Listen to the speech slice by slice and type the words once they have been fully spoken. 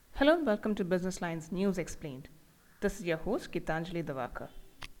Hello and welcome to Business Lines News Explained. This is your host, Gitanjali Davakar.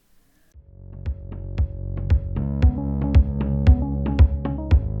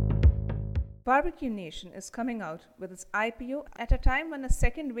 Barbecue Nation is coming out with its IPO at a time when a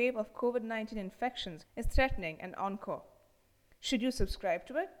second wave of COVID-19 infections is threatening an encore. Should you subscribe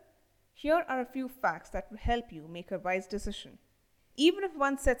to it? Here are a few facts that will help you make a wise decision. Even if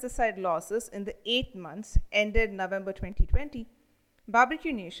one sets aside losses in the 8 months ended November 2020,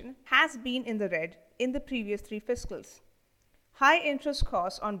 Barbecue Nation has been in the red in the previous 3 fiscals. High interest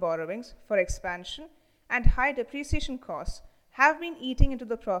costs on borrowings for expansion and high depreciation costs have been eating into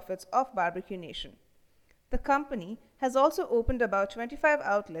the profits of Barbecue Nation. The company has also opened about 25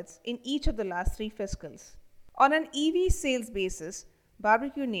 outlets in each of the last 3 fiscals. On an EV sales basis,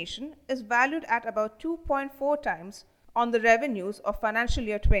 Barbecue Nation is valued at about 2.4 times on the revenues of financial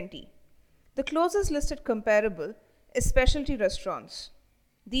year 20. The closest listed comparable is specialty restaurants.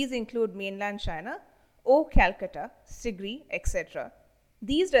 These include mainland China, O Calcutta, Sigri, etc.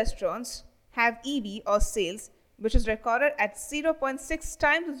 These restaurants have EV or sales which is recorded at 0.6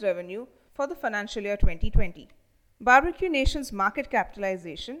 times its revenue for the financial year 2020. Barbecue Nation's market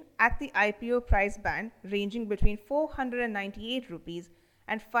capitalization at the IPO price band ranging between 498 rupees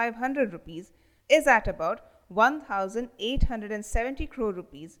and 500 rupees is at about 1,870 crore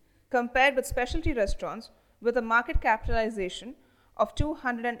rupees compared with specialty restaurants with a market capitalization of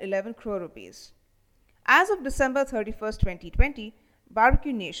 211 crore rupees. As of December 31st, 2020,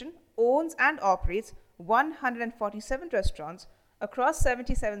 Barbecue Nation owns and operates 147 restaurants across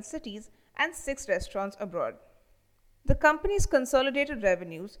 77 cities and 6 restaurants abroad. The company's consolidated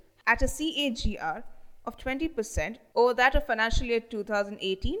revenues at a CAGR of 20% over that of financial year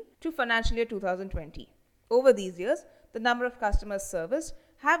 2018 to financial year 2020. Over these years, the number of customers serviced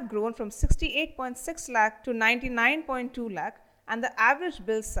have grown from 68.6 lakh to 99.2 lakh, and the average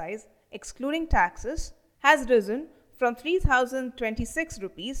bill size, excluding taxes, has risen from 3,026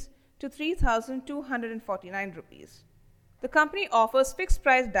 rupees to 3,249 rupees. The company offers fixed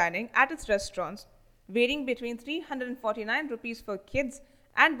price dining at its restaurants, varying between 349 rupees for kids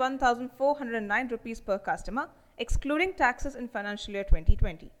and 1,409 rupees per customer, excluding taxes in financial year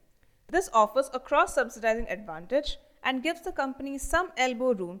 2020. This offers a cross-subsidizing advantage and gives the company some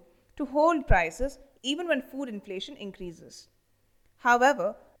elbow room to hold prices even when food inflation increases.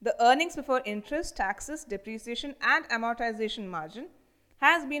 However, the earnings before interest, taxes, depreciation and amortization margin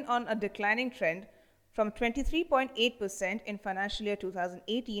has been on a declining trend from 23.8% in financial year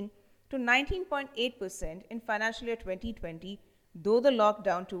 2018 to 19.8% in financial year 2020, though the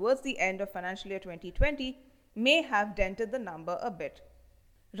lockdown towards the end of financial year 2020 may have dented the number a bit.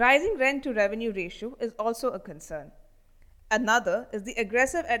 Rising rent to revenue ratio is also a concern. Another is the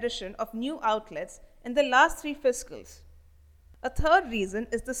aggressive addition of new outlets in the last 3 fiscals. A third reason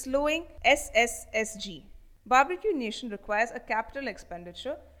is the slowing SSSG. Barbecue Nation requires a capital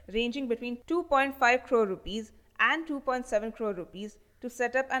expenditure ranging between 2.5 crore rupees and 2.7 crore rupees to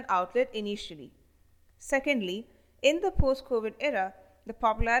set up an outlet initially. Secondly, in the post-COVID era, the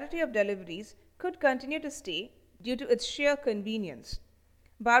popularity of deliveries could continue to stay due to its sheer convenience.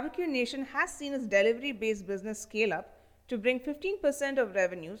 Barbecue Nation has seen its delivery-based business scale up to bring 15% of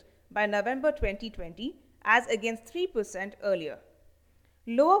revenues by November 2020 as against 3% earlier.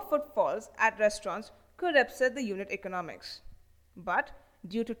 Lower footfalls at restaurants could upset the unit economics. But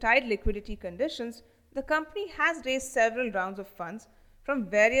due to tight liquidity conditions, the company has raised several rounds of funds from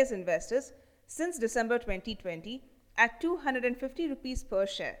various investors since December 2020 at 250 rupees per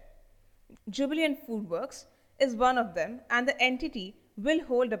share. Jubilant Foodworks is one of them, and the entity will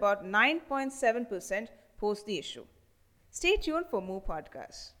hold about 9.7% post the issue. Stay tuned for more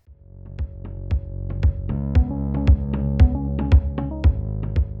podcasts.